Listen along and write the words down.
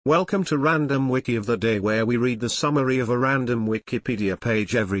Welcome to Random Wiki of the Day, where we read the summary of a random Wikipedia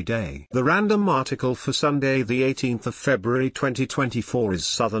page every day. The random article for Sunday the 18th of February 2024 is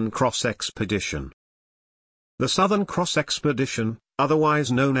Southern Cross Expedition. The Southern Cross Expedition,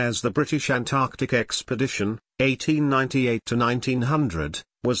 otherwise known as the British Antarctic Expedition, 1898 to 1900,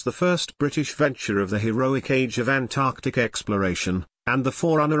 was the first British venture of the heroic age of Antarctic exploration, and the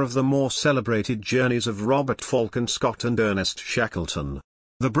forerunner of the more celebrated journeys of Robert Falcon Scott and Ernest Shackleton.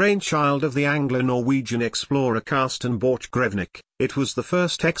 The brainchild of the Anglo-Norwegian explorer Carsten Borchgrevink, it was the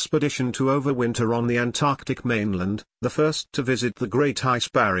first expedition to overwinter on the Antarctic mainland, the first to visit the Great Ice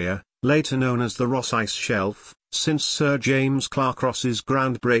Barrier, later known as the Ross Ice Shelf, since Sir James Clark Ross's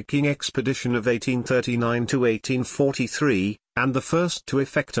groundbreaking expedition of 1839 to 1843, and the first to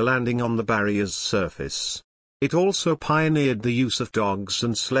effect a landing on the barrier's surface. It also pioneered the use of dogs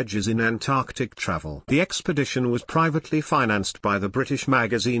and sledges in Antarctic travel. The expedition was privately financed by the British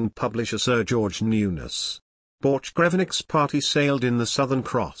magazine publisher Sir George Newnes. Borchgrevink's party sailed in the Southern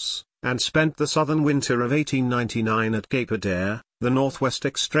Cross, and spent the southern winter of 1899 at Cape Adare, the northwest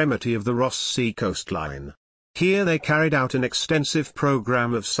extremity of the Ross Sea coastline. Here they carried out an extensive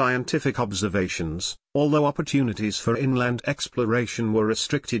program of scientific observations, although opportunities for inland exploration were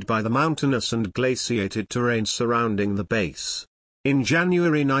restricted by the mountainous and glaciated terrain surrounding the base. In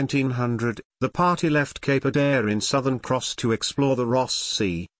January 1900, the party left Cape Adare in Southern Cross to explore the Ross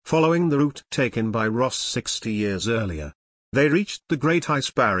Sea, following the route taken by Ross 60 years earlier. They reached the Great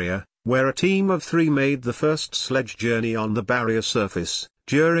Ice Barrier, where a team of 3 made the first sledge journey on the barrier surface,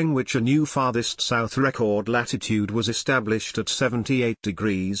 during which a new farthest south record latitude was established at 78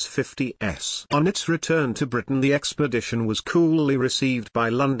 degrees 50 S. On its return to Britain, the expedition was coolly received by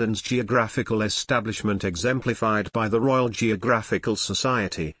London's geographical establishment, exemplified by the Royal Geographical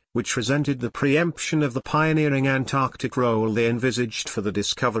Society, which resented the preemption of the pioneering Antarctic role they envisaged for the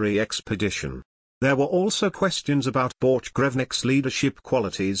Discovery expedition. There were also questions about Borchgrevink's leadership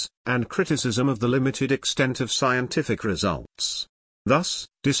qualities, and criticism of the limited extent of scientific results. Thus,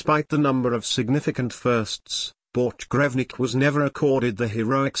 despite the number of significant firsts, Borchgrevink was never accorded the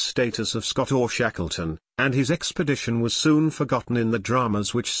heroic status of Scott or Shackleton, and his expedition was soon forgotten in the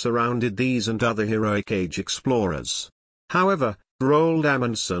dramas which surrounded these and other heroic age explorers. However, Roald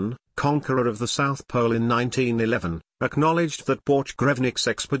Amundsen, conqueror of the South Pole in 1911, acknowledged that Borchgrevink's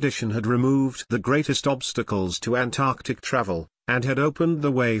expedition had removed the greatest obstacles to Antarctic travel, and had opened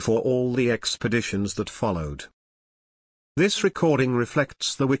the way for all the expeditions that followed. This recording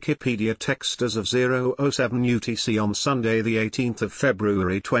reflects the Wikipedia text as of 07 UTC on Sunday the 18th of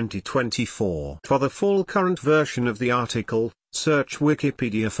February 2024. For the full current version of the article, search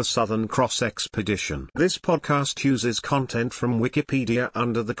Wikipedia for Southern Cross Expedition. This podcast uses content from Wikipedia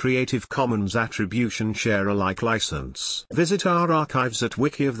under the Creative Commons Attribution Share Alike license. Visit our archives at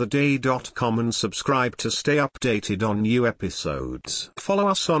wikioftheday.com and subscribe to stay updated on new episodes. Follow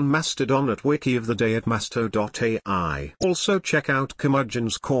us on Mastodon at wikioftheday@masto.ai. Also check out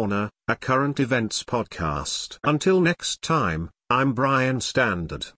Curmudgeon's Corner, a current events podcast. Until next time, I'm Brian Standard.